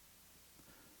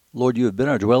Lord, you have been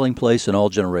our dwelling place in all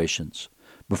generations.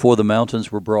 Before the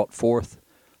mountains were brought forth,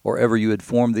 or ever you had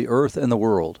formed the earth and the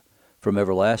world, from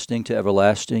everlasting to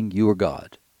everlasting you are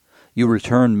God. You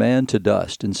return man to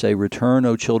dust, and say, Return,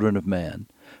 O children of man,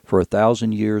 for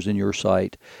 1,000 years in your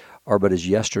sight are but as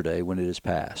yesterday when it is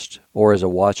past, or as a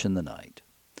watch in the night.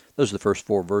 Those are the first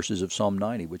 4 verses of Psalm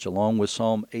 90, which along with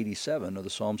Psalm 87 are the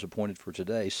Psalms appointed for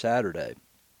today, Saturday,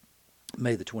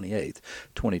 May the 28th,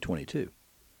 2022.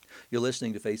 You're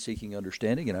listening to Faith Seeking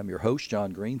Understanding, and I'm your host,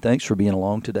 John Green. Thanks for being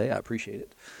along today. I appreciate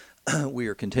it. We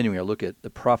are continuing our look at the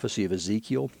prophecy of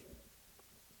Ezekiel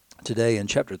today in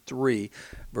chapter 3,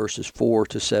 verses 4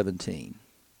 to 17.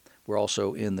 We're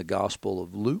also in the Gospel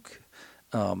of Luke,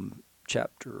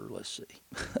 chapter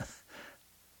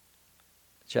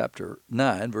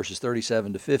 9, verses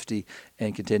 37 to 50,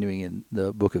 and continuing in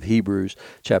the book of Hebrews,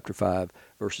 chapter 5,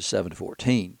 verses 7 to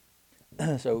 14.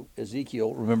 So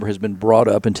Ezekiel, remember, has been brought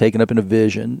up and taken up in a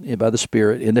vision by the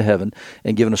Spirit into heaven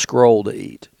and given a scroll to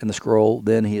eat. And the scroll,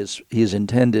 then he is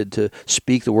intended to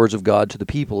speak the words of God to the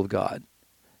people of God,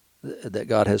 that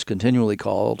God has continually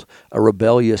called a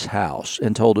rebellious house,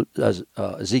 and told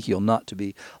Ezekiel not to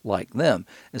be like them.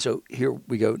 And so here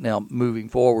we go now, moving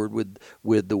forward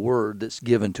with the word that's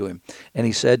given to him. And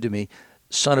he said to me,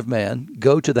 Son of man,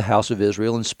 go to the house of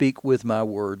Israel and speak with my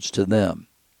words to them.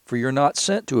 For you're not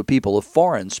sent to a people of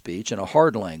foreign speech and a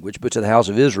hard language, but to the house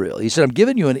of Israel. He said, I'm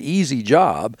giving you an easy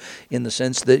job in the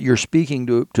sense that you're speaking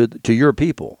to your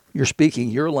people. You're speaking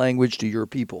your language to your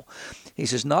people. He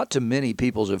says, not to many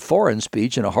peoples of foreign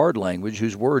speech and a hard language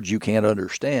whose words you can't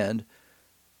understand.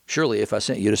 Surely if I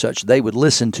sent you to such, they would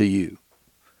listen to you.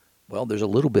 Well, there's a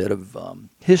little bit of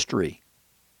history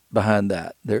behind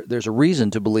that. There's a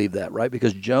reason to believe that, right?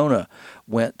 Because Jonah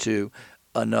went to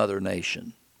another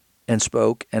nation and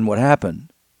spoke, and what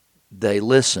happened? They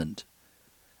listened.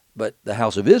 But the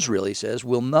house of Israel, he says,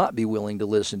 will not be willing to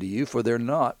listen to you, for they're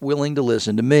not willing to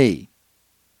listen to me.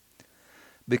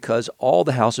 Because all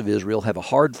the house of Israel have a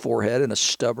hard forehead and a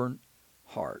stubborn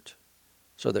heart.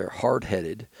 So they're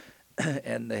hard-headed,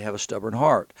 and they have a stubborn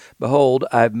heart. Behold,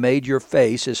 I've made your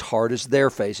face as hard as their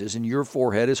faces, and your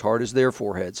forehead as hard as their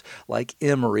foreheads. Like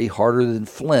emery, harder than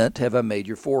flint, have I made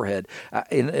your forehead.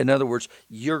 In other words,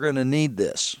 you're going to need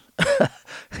this.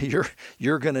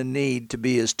 You're going to need to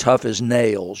be as tough as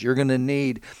nails. You're going to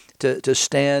need to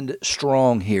stand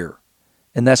strong here.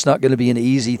 And that's not going to be an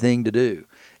easy thing to do.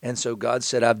 And so God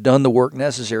said, I've done the work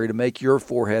necessary to make your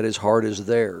forehead as hard as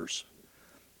theirs.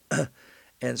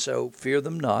 And so fear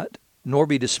them not, nor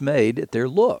be dismayed at their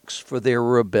looks, for they're a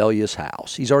rebellious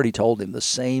house. He's already told him the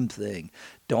same thing.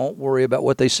 Don't worry about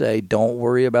what they say. Don't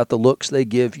worry about the looks they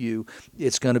give you.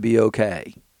 It's going to be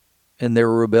okay. And they're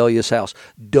a rebellious house.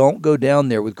 Don't go down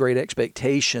there with great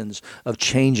expectations of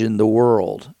changing the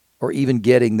world or even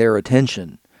getting their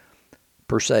attention,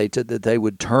 per se, that they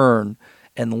would turn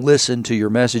and listen to your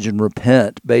message and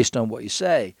repent based on what you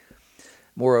say.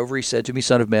 Moreover, he said to me,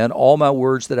 Son of man, all my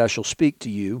words that I shall speak to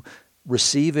you,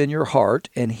 receive in your heart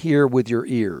and hear with your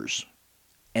ears,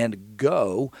 and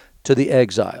go to the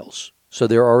exiles. So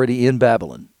they're already in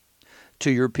Babylon,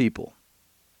 to your people,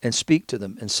 and speak to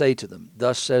them and say to them,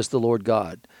 Thus says the Lord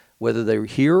God, whether they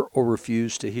hear or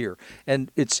refuse to hear.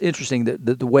 And it's interesting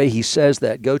that the way he says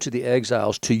that, go to the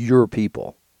exiles, to your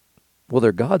people. Well,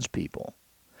 they're God's people.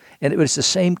 And it's the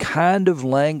same kind of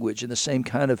language and the same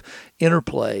kind of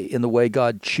interplay in the way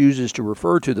God chooses to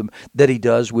refer to them that he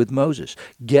does with Moses.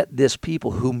 Get this people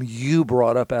whom you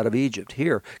brought up out of Egypt.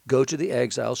 Here, go to the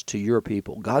exiles, to your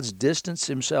people. God's distanced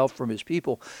himself from his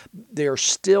people. They are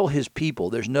still his people.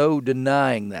 There's no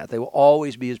denying that. They will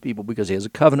always be his people because he has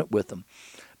a covenant with them.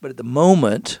 But at the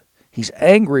moment, he's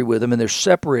angry with them and they're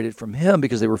separated from him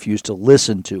because they refuse to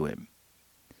listen to him.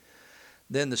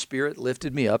 Then the Spirit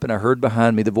lifted me up, and I heard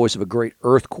behind me the voice of a great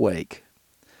earthquake.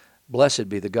 Blessed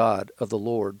be the God of the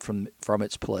Lord from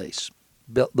its place.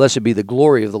 Blessed be the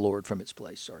glory of the Lord from its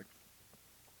place.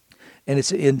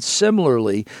 And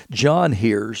similarly, John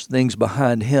hears things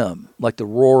behind him, like the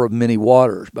roar of many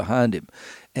waters behind him.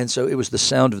 And so it was the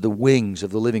sound of the wings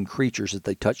of the living creatures that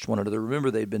they touched one another.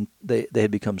 Remember, they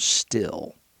had become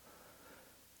still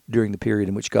during the period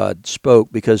in which God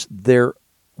spoke, because their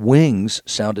wings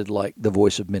sounded like the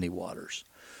voice of many waters.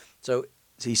 So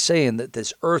he's saying that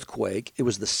this earthquake, it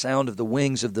was the sound of the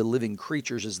wings of the living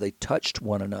creatures as they touched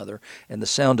one another, and the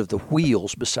sound of the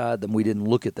wheels beside them. We didn't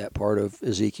look at that part of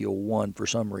Ezekiel 1 for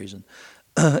some reason.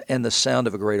 And the sound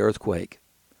of a great earthquake.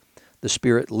 The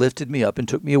Spirit lifted me up and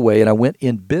took me away, and I went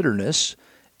in bitterness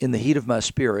in the heat of my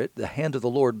spirit, the hand of the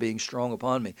Lord being strong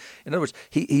upon me. In other words,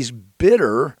 he's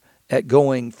bitter at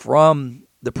going from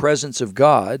the presence of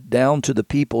God down to the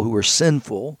people who are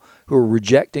sinful, who are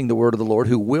rejecting the word of the Lord,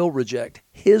 who will reject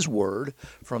his word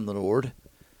from the Lord.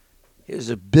 There's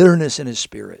a bitterness in his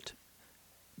spirit.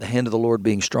 The hand of the Lord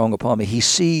being strong upon me. He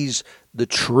sees the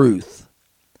truth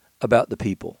about the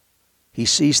people. He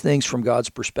sees things from God's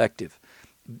perspective.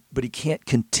 But he can't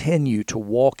continue to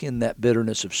walk in that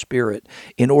bitterness of spirit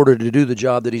in order to do the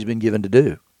job that he's been given to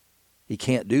do. He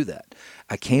can't do that.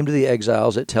 I came to the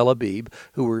exiles at Tel Aviv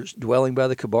who were dwelling by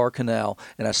the Kabar Canal,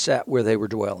 and I sat where they were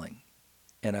dwelling.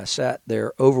 And I sat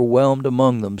there overwhelmed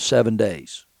among them 7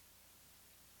 days.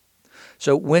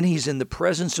 So when he's in the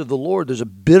presence of the Lord, there's a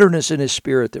bitterness in his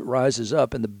spirit that rises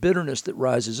up, and the bitterness that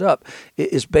rises up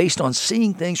is based on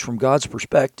seeing things from God's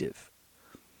perspective.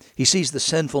 He sees the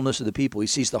sinfulness of the people. He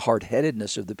sees the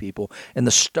hard-headedness of the people and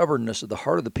the stubbornness of the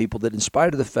heart of the people, that in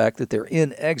spite of the fact that they're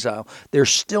in exile, they're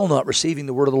still not receiving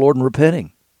the word of the Lord and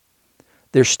repenting.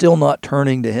 They're still not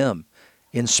turning to him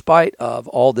in spite of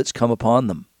all that's come upon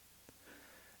them.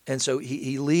 And so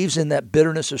he leaves in that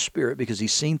bitterness of spirit because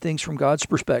he's seen things from God's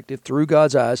perspective, through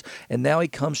God's eyes, and now he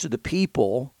comes to the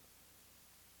people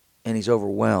and he's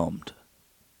overwhelmed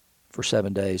for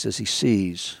 7 days as he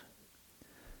sees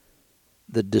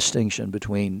the distinction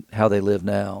between how they live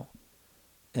now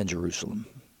and Jerusalem.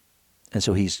 And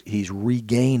so he's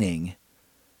regaining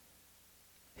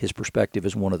his perspective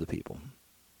as one of the people.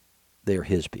 They are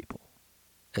his people.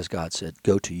 As God said,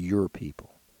 go to your people.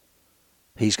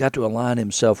 He's got to align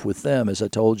himself with them, as I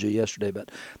told you yesterday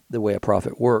about the way a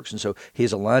prophet works. And so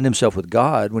he's aligned himself with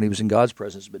God when he was in God's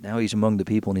presence, but now he's among the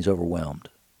people and he's overwhelmed.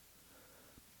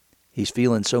 He's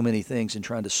feeling so many things and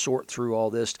trying to sort through all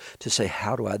this to say,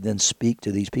 how do I then speak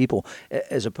to these people?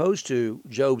 As opposed to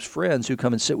Job's friends who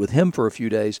come and sit with him for a few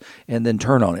days and then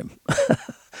turn on him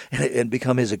and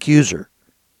become his accuser.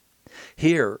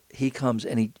 Here, he comes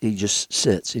and he just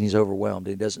sits and he's overwhelmed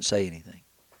and he doesn't say anything.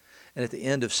 And at the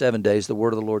end of 7 days, the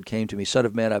word of the Lord came to me, Son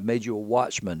of man, I've made you a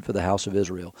watchman for the house of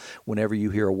Israel. Whenever you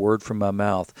hear a word from my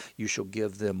mouth, you shall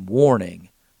give them warning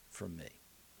from me.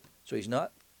 So he's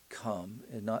not come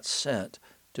and not sent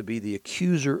to be the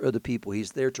accuser of the people.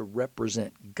 He's there to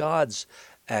represent God's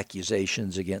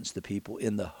accusations against the people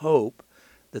in the hope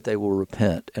that they will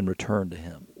repent and return to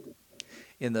him.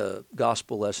 In the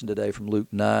gospel lesson today from Luke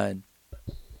 9,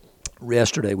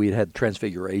 yesterday we had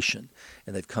Transfiguration,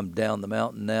 and they've come down the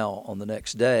mountain now. On the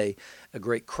next day, a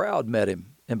great crowd met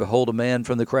him, and behold, a man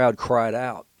from the crowd cried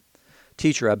out,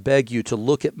 Teacher, I beg you to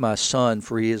look at my son,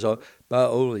 for he is my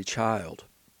only child.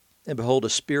 And behold, a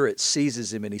spirit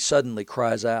seizes him, and he suddenly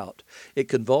cries out. It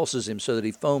convulses him so that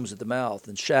he foams at the mouth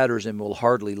and shatters him and will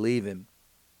hardly leave him.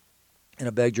 And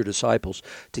I begged your disciples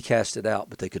to cast it out,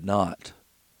 but they could not.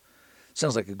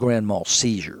 Sounds like a grand mal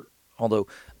seizure. Although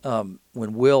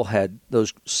when Will had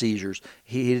those seizures,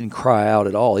 he didn't cry out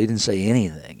at all. He didn't say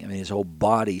anything. I mean, his whole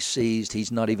body seized.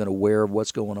 He's not even aware of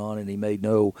what's going on, and he made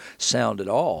no sound at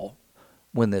all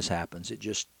when this happens. It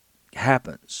just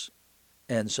happens.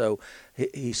 And so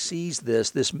he sees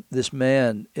this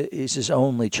man is his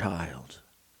only child.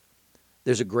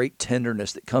 There's a great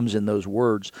tenderness that comes in those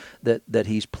words that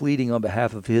he's pleading on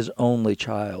behalf of his only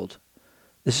child.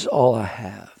 This is all I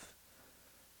have.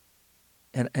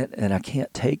 And I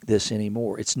can't take this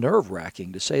anymore. It's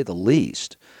nerve-wracking, to say the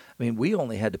least. I mean, we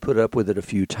only had to put up with it a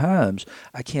few times.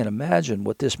 I can't imagine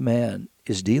what this man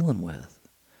is dealing with.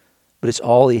 But it's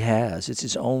all he has. It's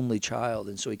his only child.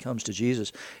 And so he comes to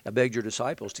Jesus. I begged your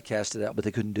disciples to cast it out, but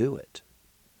they couldn't do it.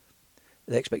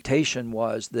 The expectation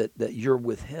was that you're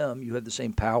with him. You have the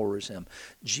same power as him.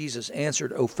 Jesus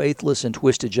answered, O faithless and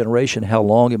twisted generation, how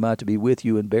long am I to be with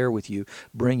you and bear with you?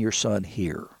 Bring your son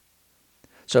here.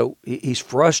 So he's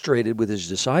frustrated with his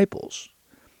disciples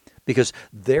because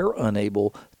they're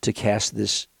unable to cast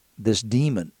this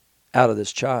demon out of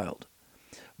this child.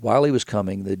 While he was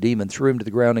coming, the demon threw him to the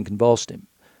ground and convulsed him.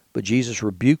 But Jesus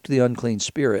rebuked the unclean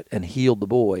spirit and healed the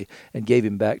boy and gave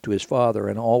him back to his father,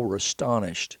 and all were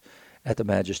astonished at the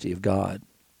majesty of God.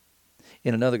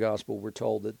 In another gospel, we're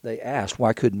told that they asked,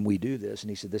 why couldn't we do this?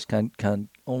 And he said, this kind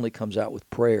only comes out with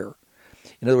prayer.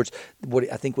 In other words, what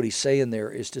he's saying there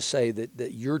is to say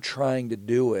that you're trying to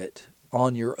do it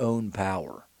on your own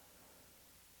power.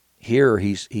 Here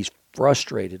he's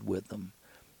frustrated with them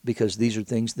because these are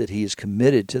things that he has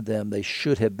committed to them they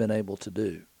should have been able to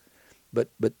do. But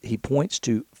he points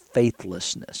to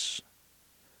faithlessness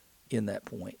in that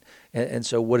point. And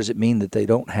so what does it mean that they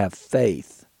don't have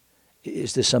faith?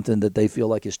 Is this something that they feel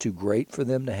like is too great for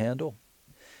them to handle?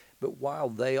 But while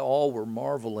they all were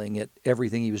marveling at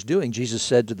everything he was doing, Jesus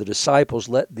said to the disciples,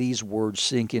 let these words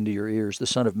sink into your ears. The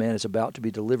Son of Man is about to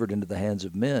be delivered into the hands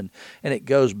of men. And it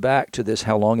goes back to this,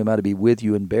 how long am I to be with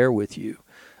you and bear with you?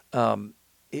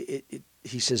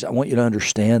 he says, I want you to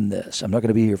understand this. I'm not going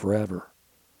to be here forever.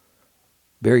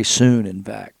 Very soon, in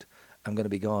fact, I'm going to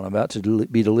be gone. I'm about to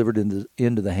be delivered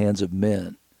into the hands of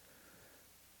men.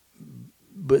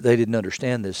 But they didn't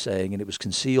understand this saying, and it was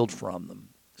concealed from them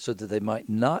so that they might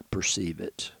not perceive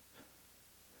it.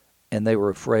 And they were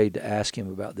afraid to ask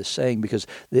him about this saying because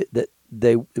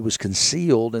it was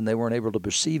concealed and they weren't able to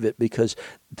perceive it because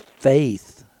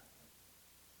faith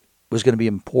was going to be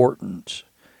important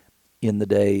in the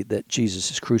day that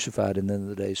Jesus is crucified and then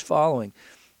the days following.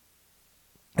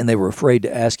 And they were afraid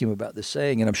to ask him about this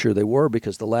saying, and I'm sure they were,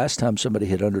 because the last time somebody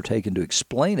had undertaken to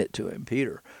explain it to him,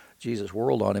 Peter, Jesus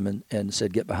whirled on him and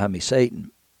said, "Get behind me,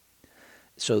 Satan."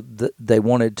 So they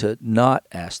wanted to not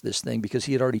ask this thing because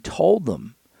he had already told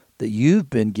them that you've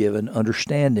been given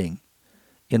understanding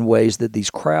in ways that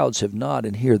these crowds have not,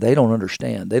 and here they don't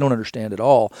understand. They don't understand at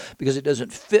all because it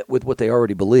doesn't fit with what they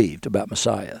already believed about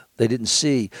Messiah. They didn't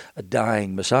see a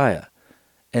dying Messiah.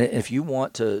 And if you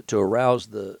want to arouse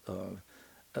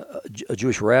a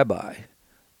Jewish rabbi,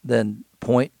 then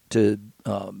point to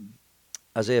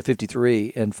Isaiah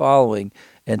 53 and following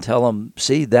and tell them,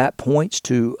 see, that points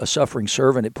to a suffering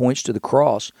servant. It points to the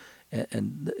cross.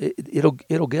 And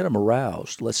it'll get them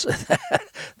aroused. Let's say that.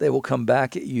 They will come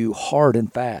back at you hard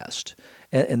and fast.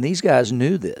 And these guys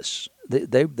knew this.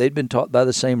 They'd been taught by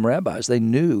the same rabbis. They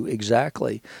knew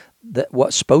exactly that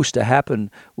what's supposed to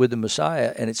happen with the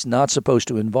Messiah, and it's not supposed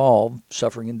to involve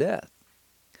suffering and death.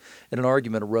 And an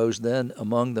argument arose then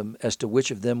among them as to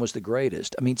which of them was the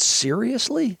greatest. I mean,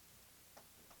 seriously?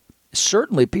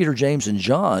 Certainly Peter, James, and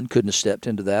John couldn't have stepped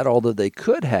into that, although they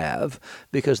could have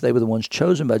because they were the ones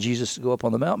chosen by Jesus to go up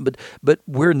on the mountain. But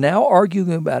we're now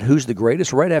arguing about who's the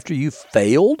greatest right after you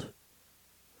failed?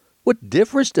 What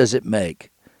difference does it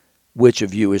make which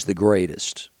of you is the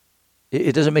greatest?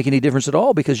 It doesn't make any difference at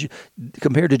all because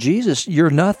compared to Jesus, you're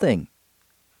nothing.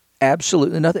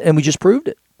 Absolutely nothing. And we just proved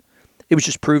it. It was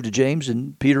just proved to James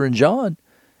and Peter and John.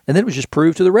 And then it was just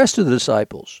proved to the rest of the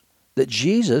disciples that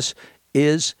Jesus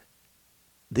is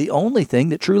the only thing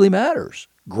that truly matters.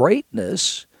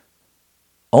 Greatness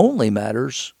only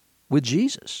matters with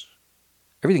Jesus.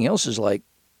 Everything else is like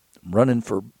running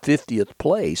for 50th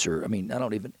place, or, I mean, I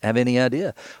don't even have any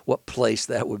idea what place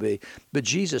that would be. But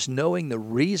Jesus, knowing the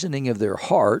reasoning of their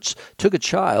hearts, took a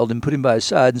child and put him by his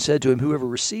side and said to him, "Whoever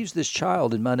receives this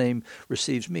child in my name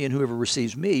receives me, and whoever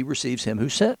receives me receives him who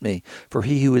sent me. For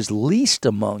he who is least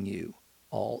among you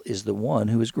all is the one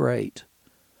who is great."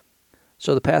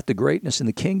 So the path to greatness in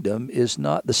the kingdom is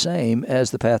not the same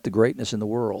as the path to greatness in the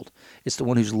world. It's the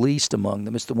one who's least among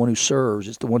them. It's the one who serves.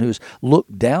 It's the one who's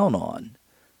looked down on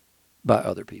by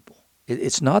other people.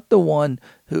 It's not the one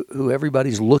who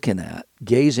everybody's looking at,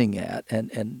 gazing at,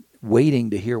 and waiting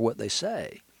to hear what they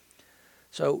say.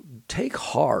 So take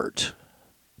heart,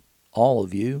 all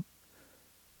of you.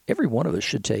 Every one of us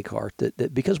should take heart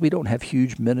that because we don't have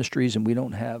huge ministries and we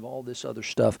don't have all this other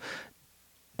stuff,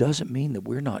 doesn't mean that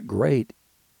we're not great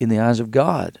in the eyes of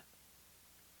God.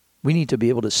 We need to be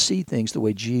able to see things the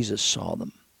way Jesus saw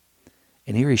them.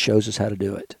 And here he shows us how to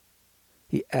do it.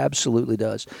 He absolutely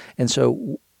does. And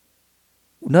so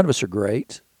none of us are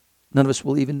great. None of us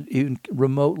will even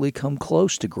remotely come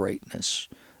close to greatness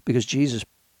because Jesus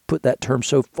put that term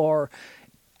so far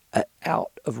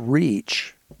out of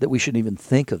reach that we shouldn't even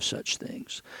think of such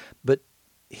things. But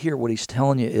here what he's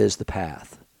telling you is the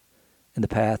path. And the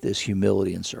path is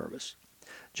humility and service.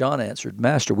 John answered,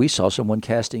 "Master, we saw someone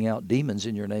casting out demons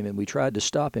in your name, and we tried to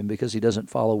stop him because he doesn't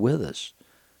follow with us."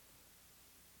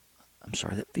 I'm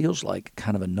sorry, that feels like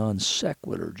kind of a non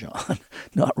sequitur, John.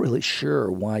 Not really sure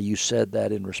why you said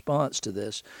that in response to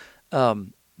this.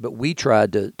 But we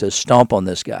tried to stomp on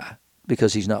this guy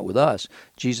because he's not with us.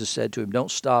 Jesus said to him,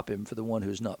 "Don't stop him, for the one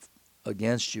who's not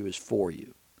against you is for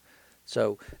you."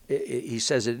 So he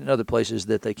says it in other places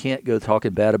that they can't go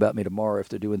talking bad about me tomorrow if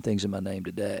they're doing things in my name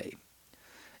today.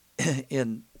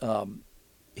 In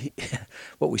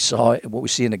what we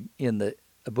see in the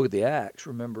book of the Acts,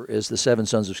 remember, is the 7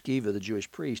 sons of Sceva, the Jewish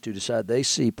priest, who decide they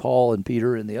see Paul and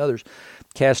Peter and the others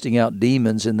casting out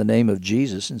demons in the name of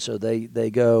Jesus, and so they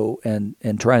go and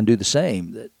try and do the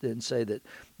same, and say that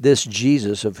this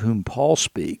Jesus of whom Paul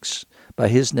speaks, by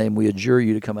his name we adjure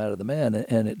you to come out of the man,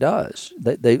 and it does.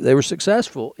 They were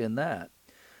successful in that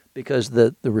because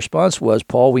the response was,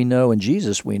 Paul we know and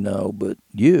Jesus we know, but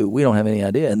you, we don't have any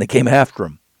idea, and they came after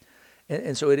him.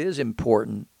 And so it is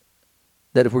important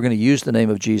that if we're going to use the name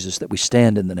of Jesus, that we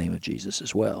stand in the name of Jesus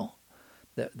as well,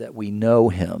 that we know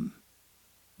him,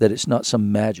 that it's not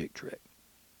some magic trick.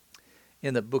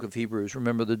 In the book of Hebrews,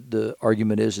 remember the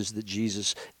argument is that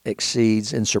Jesus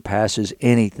exceeds and surpasses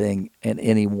anything and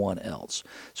anyone else.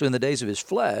 So in the days of his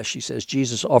flesh, he says,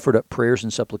 Jesus offered up prayers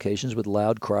and supplications with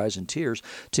loud cries and tears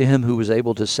to him who was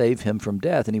able to save him from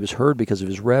death, and he was heard because of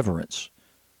his reverence.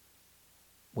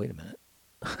 Wait a minute.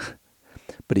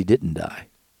 But he didn't die.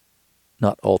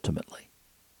 Not ultimately.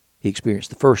 He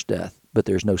experienced the first death, but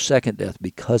there's no second death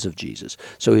because of Jesus.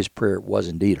 So his prayer was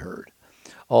indeed heard.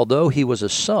 Although he was a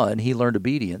son, he learned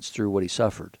obedience through what he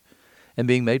suffered. And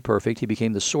being made perfect, he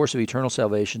became the source of eternal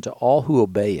salvation to all who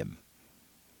obey him.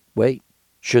 Wait,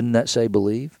 shouldn't that say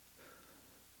believe?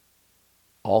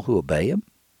 All who obey him?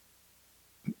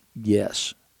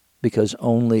 Yes, because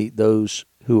only those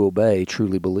who obey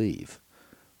truly believe.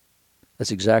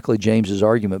 That's exactly James's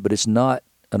argument, but it's not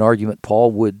an argument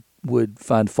Paul would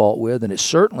find fault with, and it's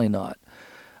certainly not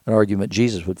an argument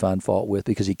Jesus would find fault with,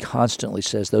 because he constantly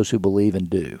says those who believe and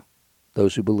do.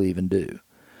 Those who believe and do.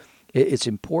 It's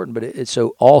important, but it's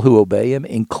so all who obey him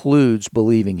includes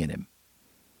believing in him.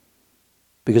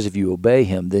 Because if you obey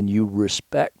him, then you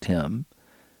respect him,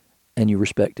 and you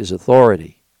respect his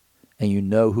authority, and you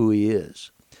know who he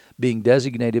is. Being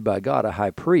designated by God a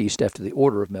high priest after the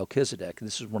order of Melchizedek.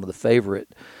 This is one of the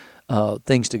favorite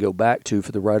things to go back to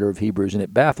for the writer of Hebrews, and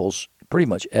it baffles pretty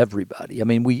much everybody. I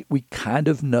mean, we kind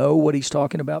of know what he's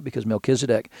talking about, because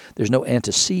Melchizedek, there's no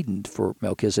antecedent for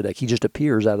Melchizedek. He just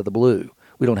appears out of the blue.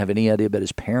 We don't have any idea about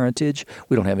his parentage.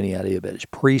 We don't have any idea about his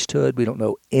priesthood. We don't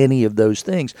know any of those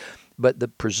things. But the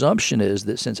presumption is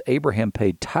that since Abraham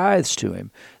paid tithes to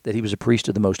him, that he was a priest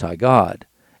of the Most High God.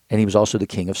 And he was also the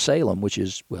king of Salem, which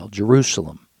is, well,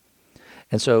 Jerusalem.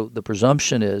 And so the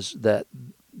presumption is that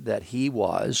he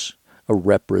was a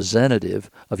representative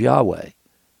of Yahweh.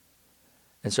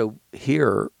 And so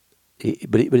here,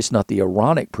 but it's not the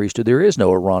Aaronic priesthood. There is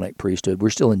no Aaronic priesthood. We're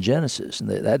still in Genesis, and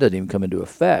that doesn't even come into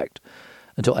effect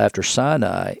until after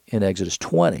Sinai in Exodus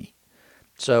 20.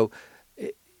 So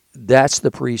that's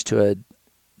the priesthood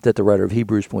that the writer of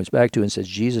Hebrews points back to and says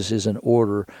Jesus is an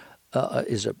order,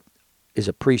 is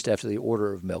a priest after the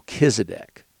order of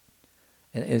Melchizedek.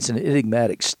 And it's an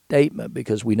enigmatic statement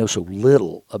because we know so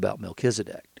little about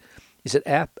Melchizedek. He said,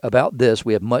 about this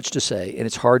we have much to say, and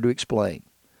it's hard to explain,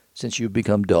 since you've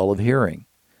become dull of hearing.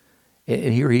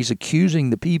 And here he's accusing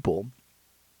the people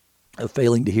of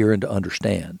failing to hear and to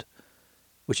understand,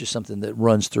 which is something that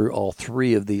runs through all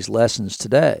three of these lessons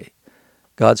today.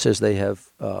 God says they have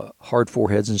hard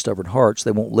foreheads and stubborn hearts.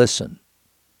 They won't listen.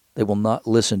 They will not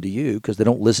listen to you because they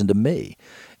don't listen to me.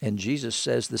 And Jesus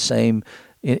says the same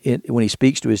when he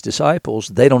speaks to his disciples.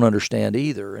 They don't understand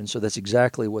either. And so that's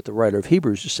exactly what the writer of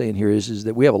Hebrews is saying here is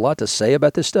that we have a lot to say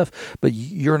about this stuff, but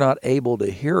you're not able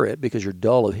to hear it because you're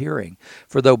dull of hearing.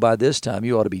 For though by this time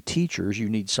you ought to be teachers, you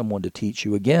need someone to teach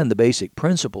you again the basic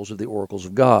principles of the oracles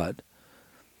of God.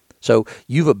 So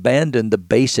you've abandoned the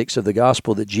basics of the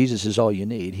gospel that Jesus is all you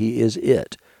need. He is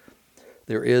it.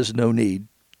 There is no need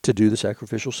to do the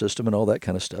sacrificial system and all that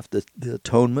kind of stuff. The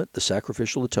atonement, the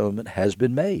sacrificial atonement has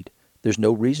been made. There's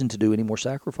no reason to do any more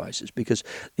sacrifices because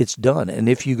it's done. And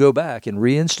if you go back and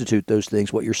reinstitute those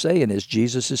things, what you're saying is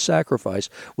Jesus' sacrifice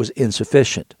was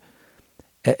insufficient.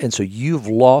 And so you've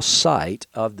lost sight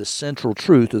of the central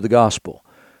truth of the gospel,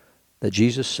 that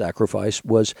Jesus' sacrifice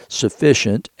was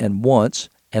sufficient and once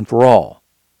and for all,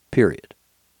 period.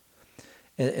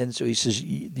 And so he says,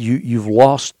 you've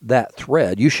lost that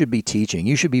thread. You should be teaching.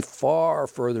 You should be far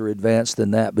further advanced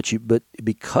than that. But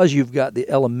because you've got the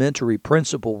elementary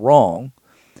principle wrong,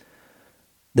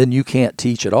 then you can't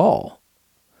teach at all.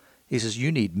 He says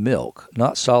you need milk,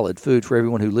 not solid food. For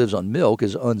everyone who lives on milk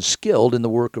is unskilled in the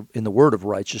word of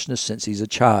righteousness since he's a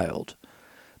child.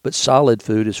 But solid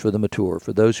food is for the mature,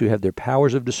 for those who have their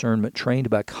powers of discernment trained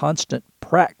by constant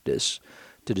practice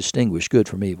to distinguish good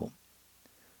from evil.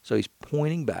 So he's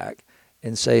pointing back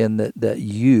and saying that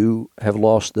you have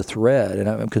lost the thread, and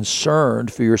I'm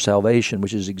concerned for your salvation,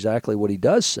 which is exactly what he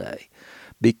does say,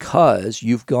 because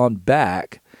you've gone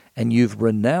back and you've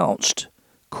renounced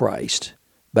Christ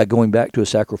by going back to a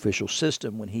sacrificial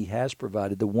system when he has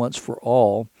provided the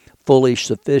once-for-all, fully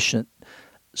sufficient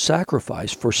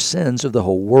sacrifice for sins of the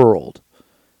whole world.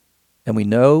 And we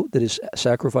know that his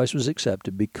sacrifice was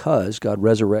accepted because God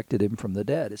resurrected him from the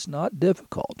dead. It's not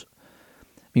difficult.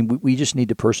 I mean, we just need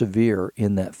to persevere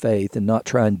in that faith and not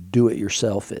try and do it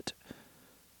yourself it.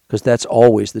 Because that's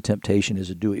always the temptation, is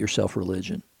a do-it-yourself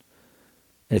religion.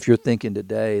 And if you're thinking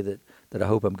today that I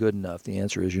hope I'm good enough, the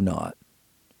answer is you're not.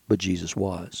 But Jesus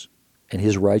was. And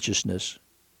his righteousness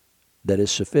that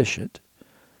is sufficient,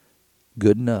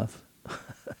 good enough,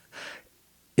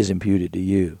 is imputed to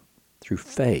you through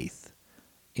faith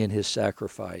in his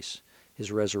sacrifice, his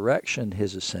resurrection,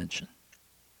 his ascension.